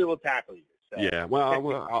security will tackle you. So. Yeah,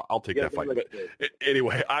 well, I'll take that fight. But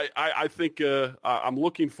anyway, I think I'm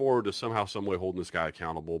looking forward to somehow, some way holding this guy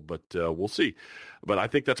accountable, but we'll see. But I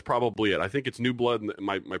think that's probably it. I think it's new blood.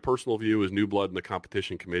 My personal view is new blood in the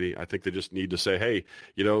competition committee. I think they just need to say, hey,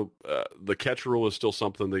 the catch rule is still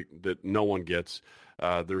something that no one gets.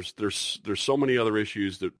 There's so many other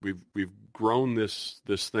issues that we've grown this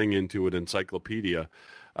thing into an encyclopedia.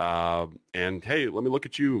 And hey, let me look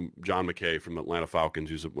at you, John McKay from the Atlanta Falcons,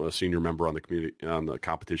 who's a senior member on the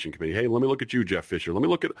competition committee. Hey, let me look at you, Jeff Fisher. Let me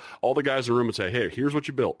look at all the guys in the room and say, hey, here's what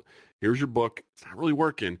you built. Here's your book. It's not really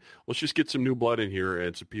working. Let's just get some new blood in here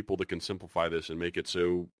and some people that can simplify this and make it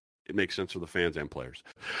so it makes sense for the fans and players.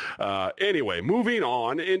 Anyway, moving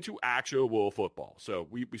on into actual football. So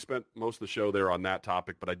we spent most of the show there on that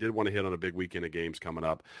topic, but I did want to hit on a big weekend of games coming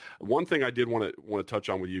up. One thing I did want to touch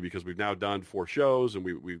on with you, because we've now done 4 shows and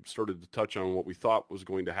we've started to touch on what we thought was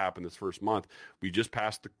going to happen this first month. We just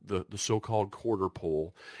passed the so-called quarter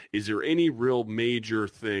poll. Is there any real major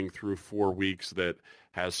thing through 4 weeks that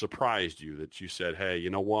has surprised you, that you said, hey, you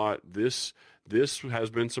know what, this has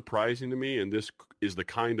been surprising to me, and this is the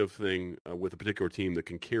kind of thing with a particular team that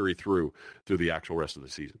can carry through the actual rest of the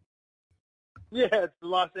season? Yeah, it's the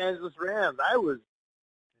Los Angeles Rams. I was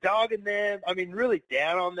dogging them, really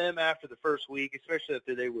down on them after the first week, especially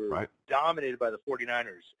after they were dominated by the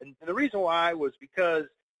 49ers. And the reason why was because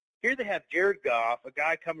here they have Jared Goff, a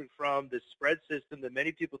guy coming from the spread system that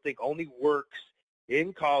many people think only works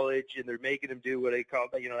in college, and they're making him do what they call,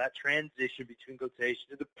 that transition between quotation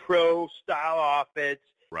to the pro-style offense.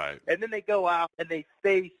 Right. And then they go out and they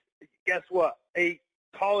face, guess what, a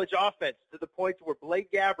college offense to the point where Blake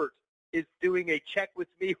Gabbert is doing a check with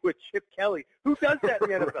me with Chip Kelly. Who does that in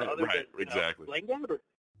the NFL? Right, exactly. Blake Gabbert.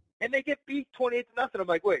 And they get beat 28-0. I'm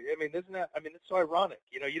like, wait, it's so ironic.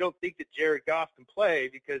 You don't think that Jared Goff can play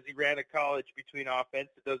because he ran a college between offense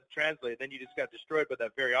that doesn't translate. Then you just got destroyed by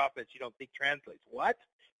that very offense you don't think translates. What?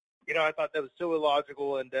 I thought that was so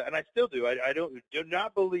illogical, and I still do. I do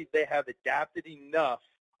not believe they have adapted enough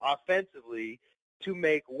offensively to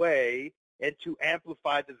make way and to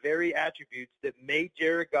amplify the very attributes that made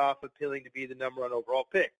Jared Goff appealing to be the number 1 overall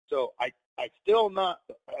pick. So I still not,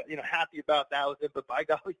 happy about that with him, but by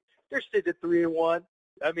golly, they're sitting at 3-1.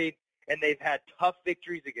 And they've had tough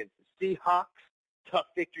victories against the Seahawks, tough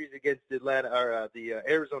victories against the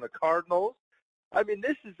Arizona Cardinals.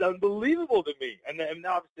 This is unbelievable to me. And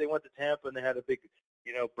obviously they went to Tampa and they had a big,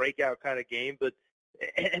 breakout kind of game. But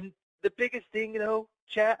and the biggest thing,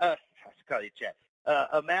 Matt,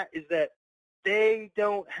 is that they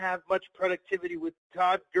don't have much productivity with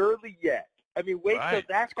Todd Gurley yet. Wait till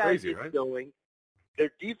that guy gets going.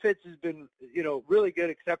 Their defense has been, really good,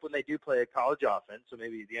 except when they do play a college offense. So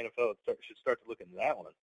maybe the NFL should start to look into that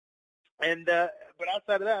one. And but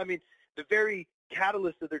outside of that, the very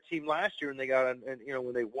catalyst of their team last year, and they got on, and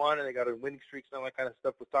when they won and they got on winning streaks and all that kind of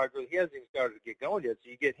stuff with Todd Gurley, he hasn't even started to get going yet. So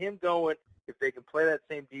you get him going if they can play that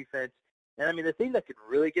same defense. And the thing that could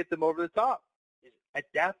really get them over the top is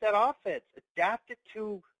adapt that offense, adapt it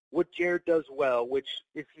to what Jared does well. Which,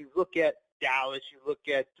 if you look at Dallas, you look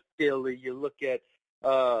at Philly, you look at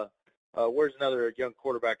where's another young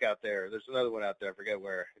quarterback out there? There's another one out there. I forget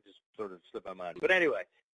where. It just sort of slipped my mind. But anyway,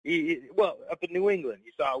 up in New England,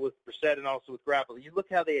 you saw it with Brissett and also with Garoppolo. You look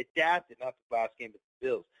how they adapted, not the last game, but the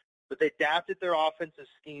Bills. but they adapted their offensive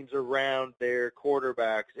schemes around their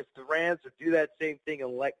quarterbacks. If the Rams would do that same thing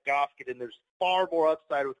and let Goff get in, there's far more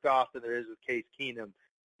upside with Goff than there is with Case Keenum.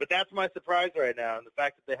 But that's my surprise right now, and the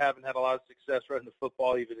fact that they haven't had a lot of success running the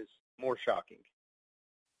football even is more shocking.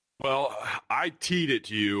 Well, I teed it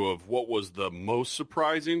to you of what was the most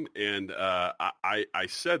surprising, and I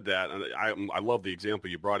said that, and I love the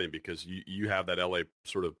example you brought in because you have that LA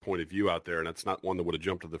sort of point of view out there, and that's not one that would have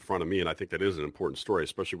jumped to the front of me, and I think that is an important story,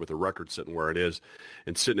 especially with the record sitting where it is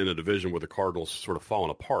and sitting in a division where the Cardinals sort of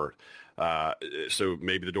falling apart. So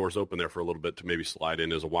maybe the door's open there for a little bit to maybe slide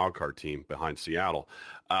in as a wild card team behind Seattle.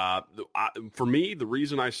 For me, the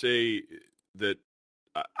reason I say that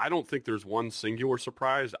I don't think there's one singular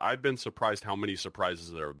surprise. I've been surprised how many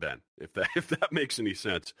surprises there have been, if that makes any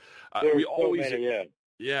sense. We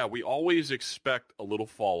always expect a little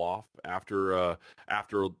fall off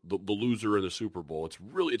after the loser in the Super Bowl.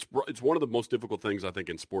 It's one of the most difficult things I think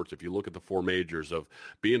in sports. If you look at the four majors of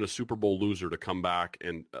being a Super Bowl loser to come back,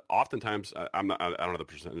 and oftentimes I don't have the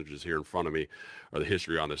percentages here in front of me or the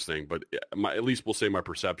history on this thing, but at least we'll say my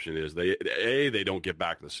perception is they don't get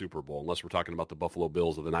back to the Super Bowl unless we're talking about the Buffalo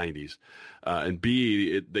Bills of the 90s, and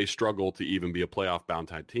B, they struggle to even be a playoff bound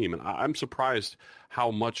type team. And I'm surprised how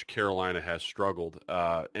much Carolina has struggled,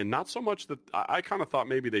 and not so much that I kind of thought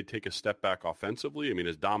maybe they'd take a step back offensively. I mean,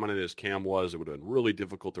 as dominant as Cam was, it would have been really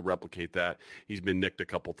difficult to replicate that. He's been nicked a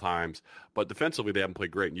couple times, but defensively they haven't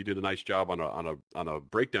played great. And you did a nice job on a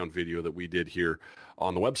breakdown video that we did here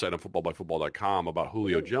on the website on footballbyfootball.com about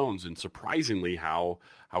Julio Jones, and surprisingly how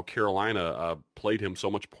Carolina played him so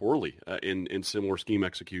much poorly in similar scheme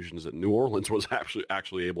executions that New Orleans was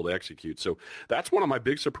actually able to execute. So that's one of my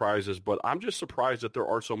big surprises, but I'm just surprised that there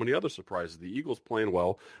are so many other surprises. The Eagles playing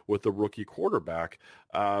well with the rookie quarterback.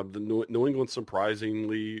 The New England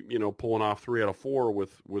surprisingly, pulling off 3 out of 4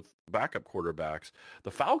 with backup quarterbacks.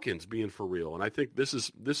 The Falcons being for real, and I think this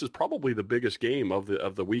is probably the biggest game of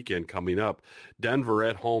the weekend coming up. Denver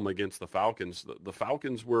at home against the Falcons. The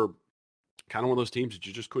Falcons were kind of one of those teams that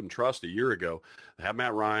you just couldn't trust a year ago. They had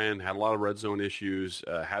Matt Ryan, had a lot of red zone issues,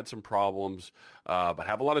 had some problems, but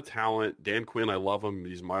have a lot of talent. Dan Quinn, I love him.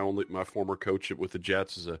 He's my former coach with the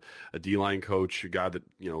Jets, is a D-line coach, a guy that,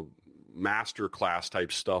 master class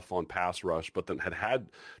type stuff on pass rush, but then had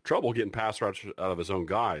trouble getting pass rush out of his own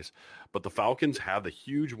guys. But the Falcons had the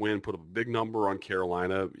huge win, put up a big number on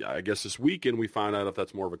Carolina. I guess this weekend we find out if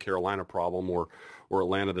that's more of a Carolina problem or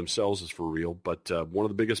Atlanta themselves is for real. But one of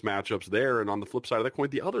the biggest matchups there. And on the flip side of that coin,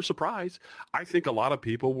 the other surprise, I think a lot of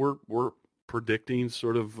people were predicting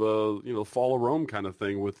sort of fall of Rome kind of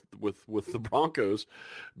thing with the Broncos,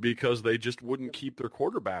 because they just wouldn't keep their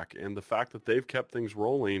quarterback. And the fact that they've kept things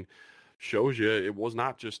rolling shows you it was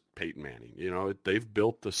not just Peyton Manning. They've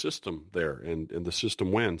built the system there, and the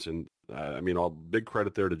system wins. And big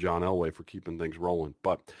credit there to John Elway for keeping things rolling.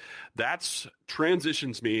 But that's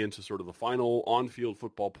transitions me into sort of the final on-field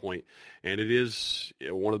football point, and it is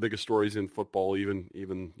one of the biggest stories in football.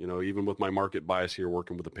 Even with my market bias here,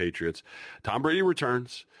 working with the Patriots, Tom Brady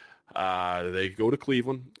returns. They go to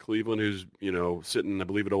Cleveland, who's sitting, I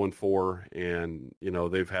believe, at 0-4, and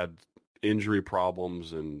they've had injury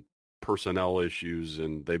problems and personnel issues,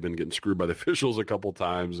 and they've been getting screwed by the officials a couple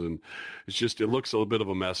times, and it looks a little bit of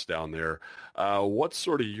a mess down there. What's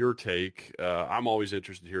sort of your take? I'm always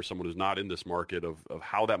interested to hear someone who's not in this market of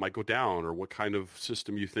how that might go down, or what kind of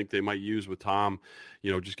system you think they might use with Tom,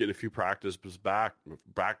 just getting a few practices back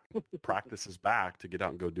to get out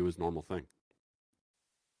and go do his normal thing.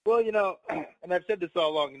 Well, and I've said this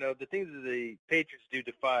all along, the things that the Patriots do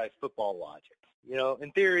defy football logic.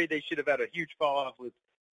 In theory, they should have had a huge fall off with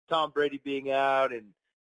Tom Brady being out and,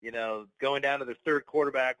 going down to their third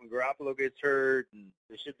quarterback when Garoppolo gets hurt. And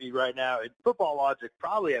they should be right now, in football logic,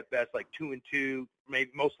 probably at best like 2-2,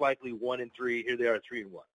 maybe most likely 1-3. Here they are 3-1.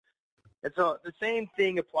 And so the same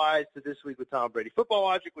thing applies to this week with Tom Brady. Football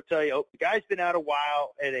logic would tell you, the guy's been out a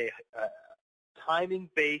while at a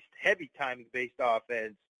heavy timing-based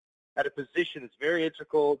offense at a position that's very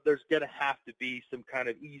integral. There's going to have to be some kind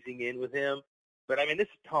of easing in with him. But, this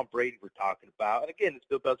is Tom Brady we're talking about. And, again, it's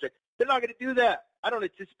Bill Belichick. They're not going to do that. I don't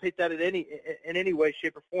anticipate that in any way,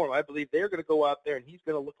 shape, or form. I believe they're going to go out there, and he's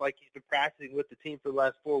going to look like he's been practicing with the team for the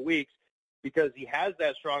last 4 weeks, because he has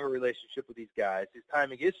that stronger relationship with these guys. His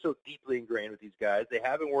timing is so deeply ingrained with these guys. They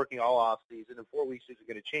have been working all offseason, and 4 weeks isn't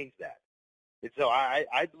going to change that. And so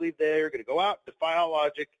I believe they're going to go out, defy all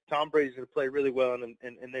logic. Tom Brady's going to play really well, and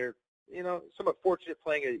they're somewhat fortunate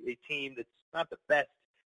playing a team that's not the best,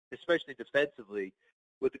 especially defensively,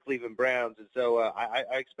 with the Cleveland Browns. And so I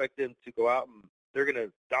expect them to go out and they're going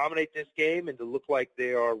to dominate this game and to look like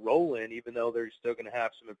they are rolling, even though they're still going to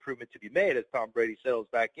have some improvement to be made as Tom Brady settles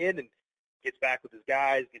back in and gets back with his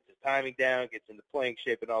guys, gets his timing down, gets into playing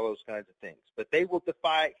shape and all those kinds of things. But they will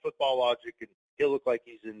defy football logic, and he'll look like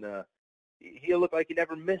he'll look like he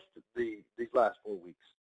never missed these last 4 weeks.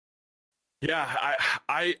 Yeah,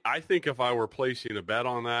 I think if I were placing a bet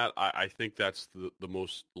on that, I think that's the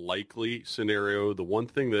most likely scenario. The one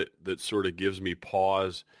thing that sort of gives me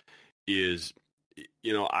pause is,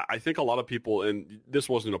 I think a lot of people, and this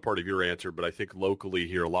wasn't a part of your answer, but I think locally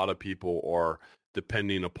here, a lot of people are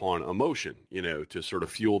depending upon emotion, to sort of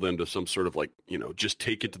fuel them to some sort of just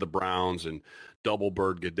take it to the Browns and double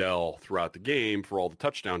bird Goodell throughout the game for all the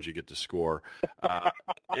touchdowns you get to score.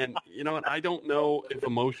 And I don't know if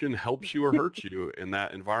emotion helps you or hurts you in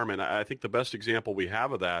that environment. I think the best example we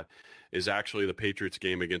have of that is actually the Patriots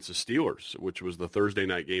game against the Steelers, which was the Thursday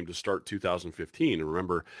night game to start 2015. And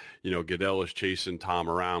remember, Goodell is chasing Tom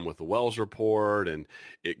around with the Wells report, and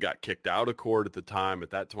it got kicked out of court at the time. At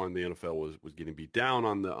that time, the NFL was getting beat down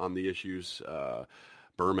on the issues.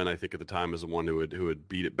 Berman, I think at the time, is the one who had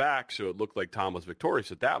beat it back, so it looked like Tom was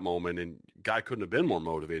victorious at that moment, and guy couldn't have been more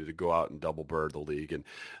motivated to go out and double bird the league. And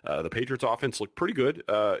the Patriots offense looked pretty good,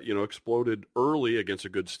 exploded early against a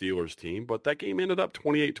good Steelers team, but that game ended up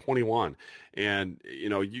 28-21. And,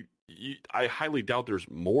 I highly doubt there's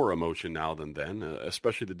more emotion now than then,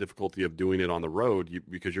 especially the difficulty of doing it on the road,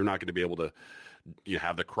 because you're not going to be able to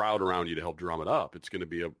have the crowd around you to help drum it up. It's going to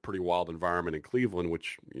be a pretty wild environment in Cleveland,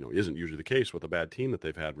 which, isn't usually the case with a bad team that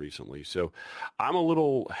they've had recently. So I'm a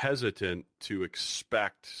little hesitant to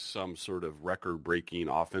expect some sort of record-breaking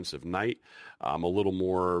offensive night. I'm a little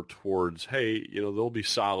more towards, hey, they'll be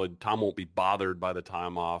solid. Tom won't be bothered by the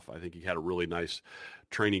time off. I think he had a really nice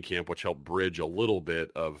training camp, which helped bridge a little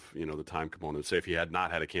bit of, the time component. Say if he had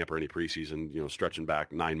not had a camp or any preseason, stretching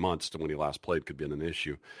back 9 months to when he last played could be an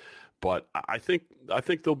issue. But I think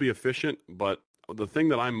they'll be efficient. But the thing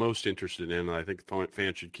that I'm most interested in, and I think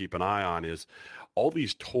fans should keep an eye on, is all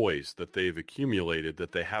these toys that they've accumulated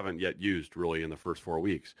that they haven't yet used really in the first 4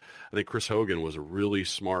 weeks. I think Chris Hogan was a really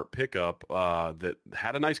smart pickup that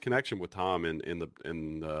had a nice connection with Tom in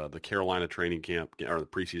the Carolina training camp or the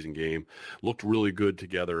preseason game. Looked really good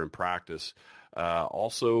together in practice.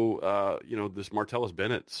 Also, this Martellus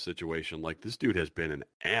Bennett situation, like this dude has been an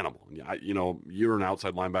animal. You're an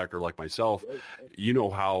outside linebacker like myself. You know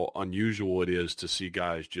how unusual it is to see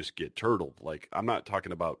guys just get turtled. Like, I'm not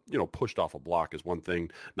talking about, pushed off a block is one thing,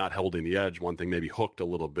 not holding the edge, one thing maybe hooked a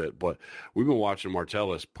little bit. But we've been watching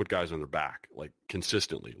Martellus put guys on their back, like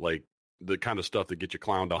consistently, like the kind of stuff that gets you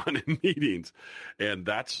clowned on in meetings. And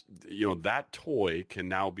that's, that toy can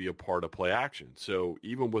now be a part of play action. So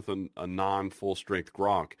even with a non-full strength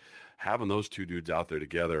Gronk, having those two dudes out there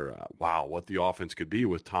together, wow, what the offense could be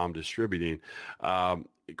with Tom distributing.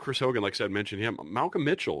 Chris Hogan, like I said, mentioned him. Malcolm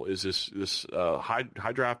Mitchell is this high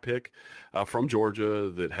draft pick from Georgia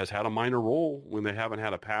that has had a minor role when they haven't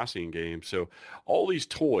had a passing game. So all these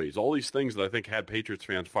toys, all these things that I think had Patriots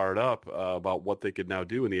fans fired up about what they could now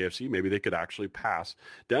do in the AFC, maybe they could actually pass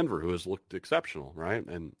Denver, who has looked exceptional, right?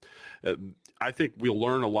 And I think we'll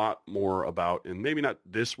learn a lot more about, and maybe not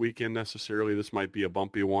this weekend necessarily. This might be a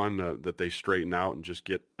bumpy one that they straighten out and just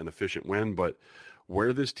get an efficient win, but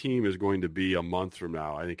where this team is going to be a month from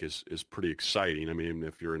now, I think is pretty exciting. I mean,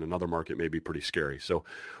 if you're in another market, it may be pretty scary. So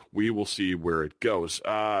we will see where it goes.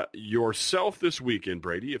 Yourself this weekend,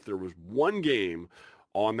 Brady, if there was one game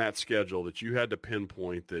on that schedule that you had to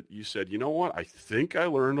pinpoint that you said, you know what, I think I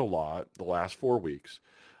learned a lot the last 4 weeks.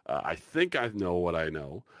 I think I know what I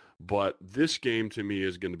know. But this game to me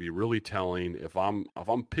is going to be really telling. If I'm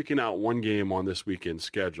picking out one game on this weekend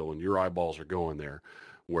schedule and your eyeballs are going there,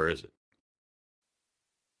 where is it?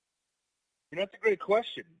 That's a great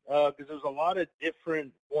question because there's a lot of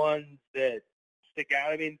different ones that stick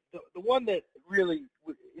out. I mean, the one that really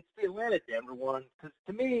it's the Atlanta-Denver one because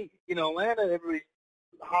to me, Atlanta, everybody's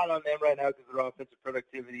hot on them right now because of their offensive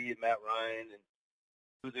productivity and Matt Ryan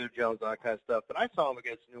and Julio Jones and all that kind of stuff. But I saw them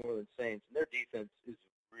against New Orleans Saints, and their defense is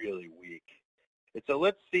really weak. And so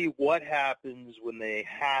let's see what happens when they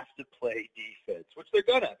have to play defense, which they're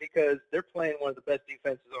gonna because they're playing one of the best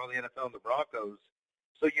defenses on the NFL in the Broncos.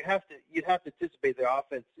 So you'd have to anticipate their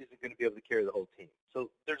offense isn't going to be able to carry the whole team.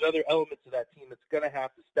 So there's other elements of that team that's going to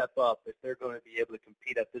have to step up if they're going to be able to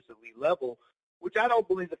compete at this elite level, which I don't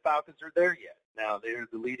believe the Falcons are there yet. Now they're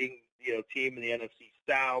the leading team in the NFC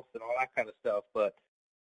South and all that kind of stuff, but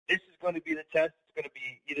this is going to be the test. It's going to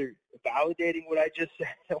be either validating what I just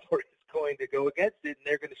said or it's going to go against it, and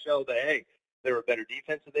they're going to show that, hey, they're a better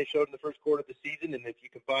defense than they showed in the first quarter of the season, and if you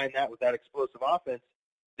combine that with that explosive offense,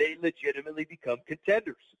 they legitimately become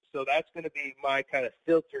contenders. So that's going to be my kind of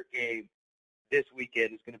filter game this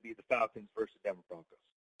weekend, is going to be the Falcons versus Denver Broncos.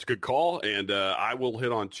 It's a good call, and I will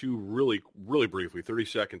hit on two really, really briefly, 30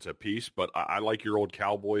 seconds apiece. But I like your old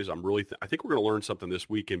Cowboys. I think we're going to learn something this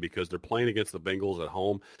weekend because they're playing against the Bengals at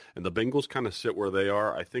home, and the Bengals kind of sit where they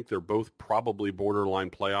are. I think they're both probably borderline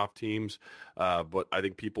playoff teams, but I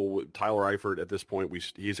think Tyler Eifert at this point,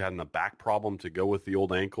 he's had a back problem to go with the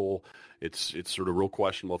old ankle. It's sort of real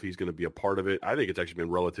questionable if he's going to be a part of it. I think it's actually been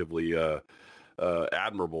relatively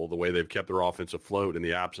admirable the way they've kept their offense afloat in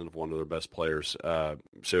the absence of one of their best players. And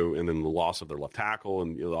then the loss of their left tackle,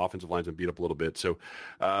 and the offensive line's been beat up a little bit. So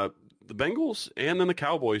the Bengals and then the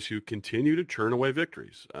Cowboys, who continue to churn away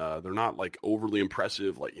victories. They're not like overly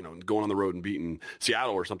impressive, like going on the road and beating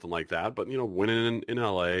Seattle or something like that. But winning in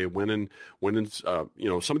LA, winning some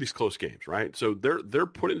of these close games, right? So they're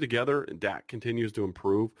putting it together, and Dak continues to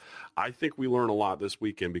improve. I think we learn a lot this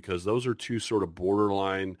weekend because those are two sort of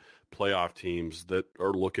borderline playoff teams that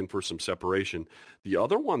are looking for some separation. The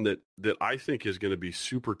other one that I think is going to be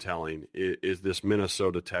super telling is this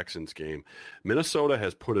Minnesota Texans game. Minnesota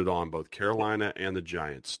has put it on both Carolina and the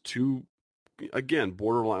Giants. Two, again,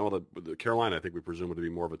 borderline. Well, the Carolina, I think we presume would be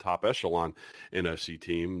more of a top echelon NFC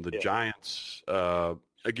team. The Giants,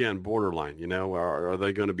 again, borderline. Are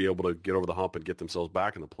they going to be able to get over the hump and get themselves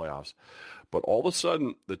back in the playoffs? But all of a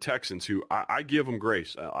sudden, the Texans, who I give them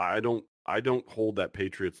grace. I don't hold that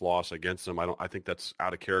Patriots loss against them. I think that's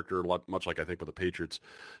out of character, much like I think with the Patriots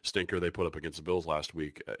stinker they put up against the Bills last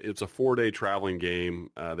week. It's a 4-day traveling game.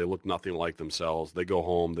 They look nothing like themselves. They go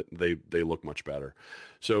home. They look much better.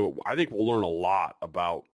 So I think we'll learn a lot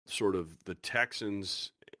about sort of the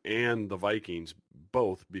Texans and the Vikings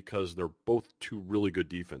both, because they're both two really good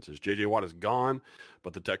defenses. J.J. Watt is gone,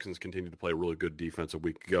 but the Texans continue to play a really good defense a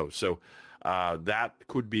week ago. So that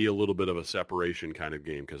could be a little bit of a separation kind of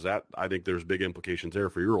game, because I think there's big implications there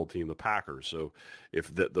for your old team, the Packers. So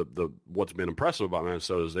if the what's been impressive about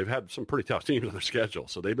Minnesota is they've had some pretty tough teams on their schedule.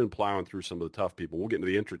 So they've been plowing through some of the tough people. We'll get into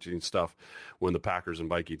the interesting stuff when the Packers and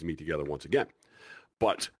Vikings meet together once again.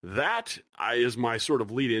 But that is my sort of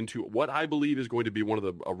lead into what I believe is going to be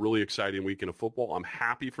a really exciting weekend of football. I'm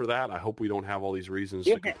happy for that. I hope we don't have all these reasons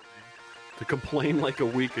to complain like a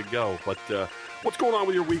week ago. But what's going on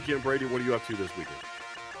with your weekend, Brady? What are you up to this weekend?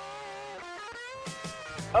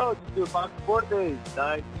 Just do a Fox Sport Days,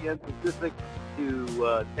 9 p.m. Pacific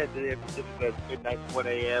to 10 a.m. Pacific, that's midnight to 1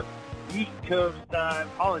 a.m. East Coast time,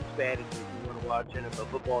 all in Spanish if you want to watch NFL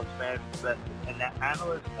football in Spanish, but an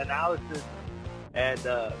analysis and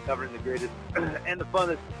covering the greatest and the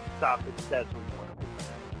funnest topics. That's what we want to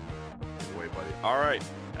do. Away, buddy. All right.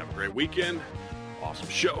 Have a great weekend. Awesome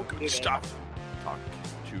show. Good stuff. Talk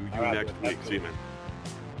to you next week. See you, man.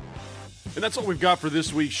 And that's all we've got for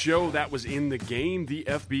this week's show. That was In the Game, the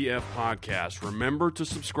FBF podcast. Remember to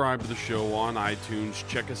subscribe to the show on iTunes.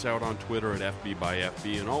 Check us out on Twitter at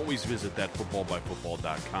FBbyFB, and always visit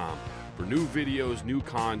thatfootballbyfootball.com for new videos, new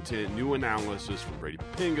content, new analysis from Brady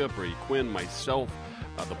Poppinga, Brady Quinn, myself.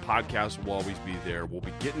 The podcast will always be there. We'll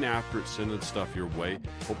be getting after it, sending stuff your way.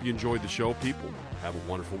 Hope you enjoyed the show, people. Have a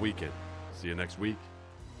wonderful weekend. See you next week.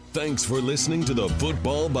 Thanks for listening to the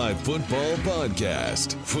Football by Football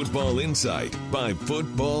podcast. Football insight by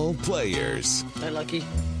football players. Night, Lucky.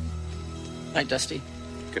 Night, Dusty.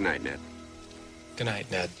 Good night, Ned. Good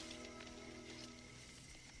night, Ned.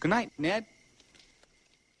 Good night, Ned.